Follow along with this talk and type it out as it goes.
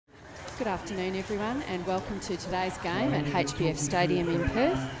Good afternoon everyone, and welcome to today's game at HBF Stadium in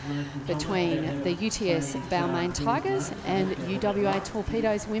Perth between the UTS Balmain Tigers and UWA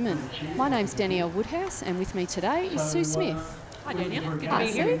Torpedoes women. My name's Danielle Woodhouse, and with me today is Sue Smith. Hi Danielle, good to Hi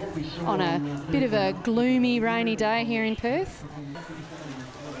be Sue. here. On a bit of a gloomy, rainy day here in Perth.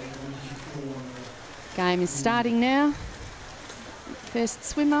 Game is starting now. First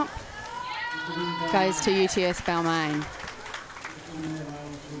swim up goes to UTS Balmain.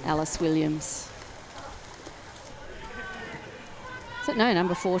 Alice Williams. Is it? No,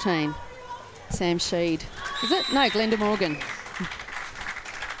 number 14. Sam Sheed. Is it? No, Glenda Morgan.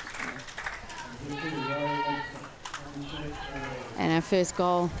 And our first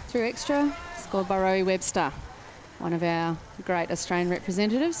goal through extra, scored by Rowie Webster, one of our great Australian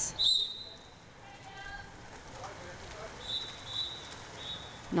representatives.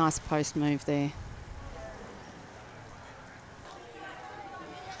 Nice post move there.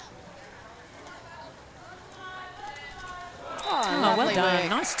 Oh, well done.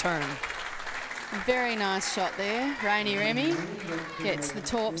 Nice turn. Very nice shot there. Rainey Remy gets the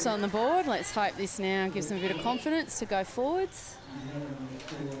Torps on the board. Let's hope this now gives them a bit of confidence to go forwards.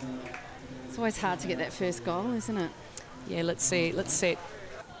 It's always hard to get that first goal, isn't it? Yeah, let's see. Let's see.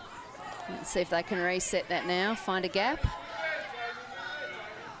 Let's see if they can reset that now, find a gap.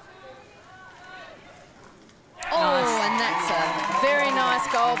 Oh, and that's a very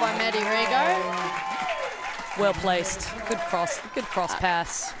nice goal by Maddie Rigo. Well placed. Good cross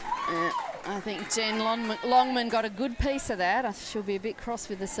pass. I think Jen Longman got a good piece of that. She'll be a bit cross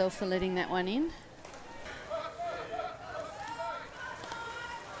with herself for letting that one in.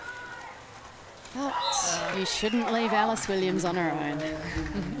 But you shouldn't leave Alice Williams on her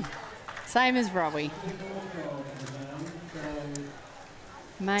own. Same as Rowie.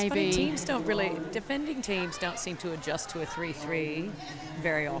 Maybe Teams don't defending teams don't seem to adjust to a 3-3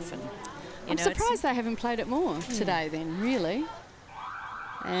 very often. I'm surprised they haven't played it more today then, really.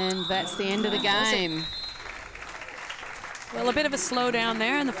 And that's the end of the game. Well, a bit of a slowdown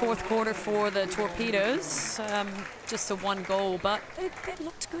there in the fourth quarter for the Torpedoes. Just a one goal, but they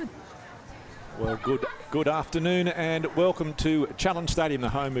looked good. Well, good afternoon and welcome to Challenge Stadium, the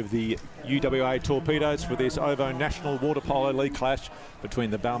home of the UWA Torpedoes for this OVO National Waterpolo League clash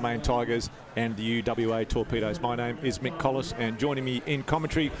between the Balmain Tigers and the UWA Torpedoes. My name is Mick Collis, and joining me in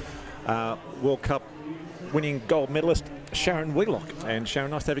commentary, World Cup winning gold medalist Sharon Wheelock. And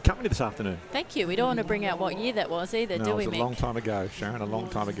Sharon, nice to have your company this afternoon. Thank you. We don't want to bring out what year that was either, do we, Mick? It was a long time ago, Sharon, a long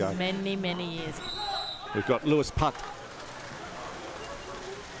time ago. Many, many years. We've got Lewis Putt.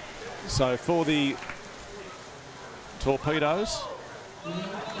 So for the Torpedoes,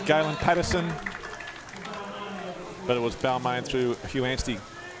 Galen Patterson, but it was Balmain through Hugh Anstey.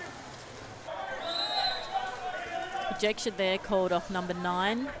 Ejection there called off number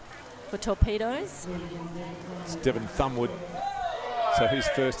 9 for Torpedoes. It's Devon Thumwood, so his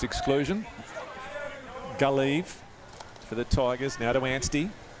first exclusion. Gulleave for the Tigers, now to Anstey.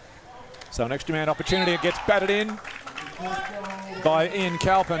 So an extra man opportunity, it gets batted in by Ian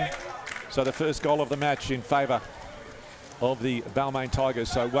Calpin. So the first goal of the match in favour of the Balmain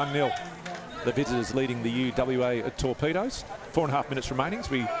Tigers. So 1-0, the visitors leading the UWA Torpedoes. 4.5 minutes remaining as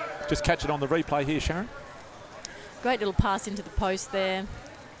we just catch it on the replay here, Sharon. Great little pass into the post there,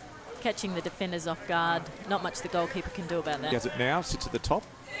 catching the defenders off guard. Not much the goalkeeper can do about that. He has it now, sits at the top,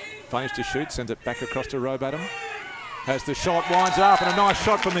 feigns to shoot, sends it back across to Rowbottom. Has the shot, winds up, and a nice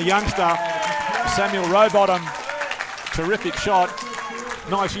shot from the youngster, Samuel Rowbottom. Terrific shot.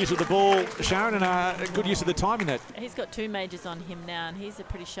 Nice use of the ball, Sharon, and a good use of the time in that. He's got 2 majors on him now, and he's a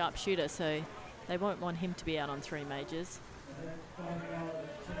pretty sharp shooter, so they won't want him to be out on 3 majors.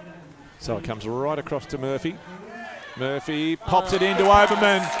 So it comes right across to Murphy. Murphy pops it into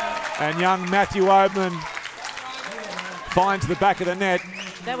Oberman, and young Matthew Oberman finds the back of the net.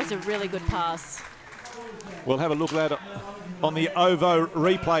 That was a really good pass. We'll have a look at that on the OVO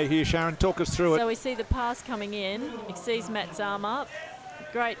replay here, Sharon. Talk us through it. So we see the pass coming in. He sees Matt's arm up.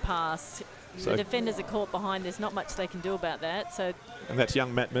 Great pass. So the defenders are caught behind. There's not much they can do about that. So, and that's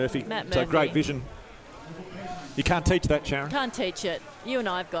young Matt Murphy. So great vision. You can't teach that, Sharon. Can't teach it. You and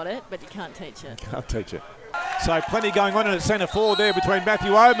I have got it, but you can't teach it. Can't teach it. So plenty going on in the centre forward there between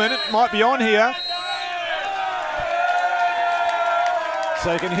Matthew Oberman. It might be on here.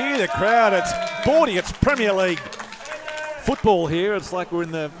 So you can hear the crowd. It's bawdy. It's Premier League football here. It's like we're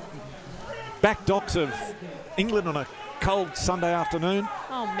in the back docks of England on a cold Sunday afternoon.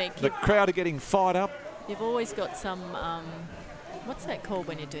 Oh, Mick. The crowd are getting fired up. You've always got some, what's that called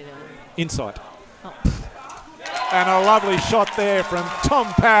when you do that? Insight. Oh. And a lovely shot there from Tom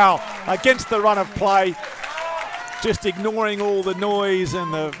Powell against the run of play. just ignoring all the noise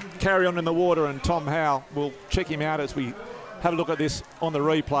and the carry on in the water, and Tom Howe will check him out as we have a look at this on the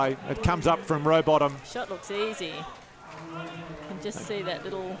replay. It comes up from row bottom. Shot looks easy. You can just see that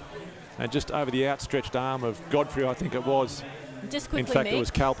little... And just over the outstretched arm of Godfrey, I think it was. Just quickly, in fact, Mick, it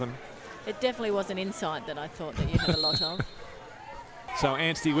was Calpin. it definitely was an insight that I thought that you had a lot of. So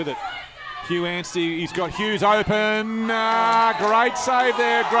Anstey with it. Hugh Anstey, he's got Hughes open. Great save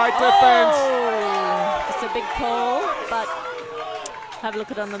there, great defence. Oh, it's a big call, but have a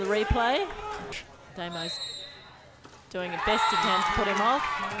look at it on the replay. Damo's doing his best he can to put him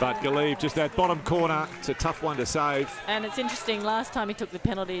off. But Galeev, just that bottom corner, it's a tough one to save. And it's interesting, last time he took the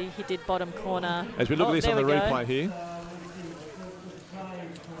penalty, he did bottom corner. As we look at this on the replay here.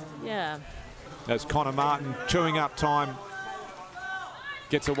 Yeah. As Connor Martin chewing up time.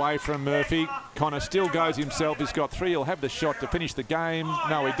 Gets away from Murphy. Connor still goes himself. He's got 3. He'll have the shot to finish the game.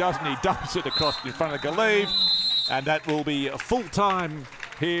 No, he doesn't. He dumps it across in front of Galeev. And that will be a full time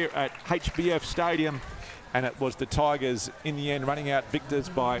here at HBF Stadium. And it was the Tigers in the end running out victors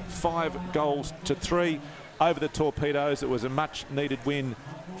by 5 goals to 3 over the Torpedoes. It was a much needed win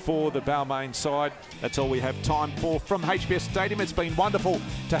for the Balmain side. That's all we have time for from HBF Stadium. It's been wonderful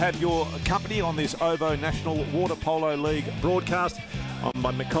to have your company on this OVO National Waterpolo League broadcast.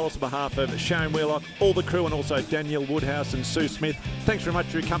 On Nicole's behalf of Sharon Wheelock, all the crew, and also Danielle Woodhouse and Sue Smith. Thanks very much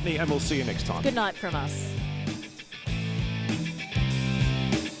for your company, and we'll see you next time. Good night from us.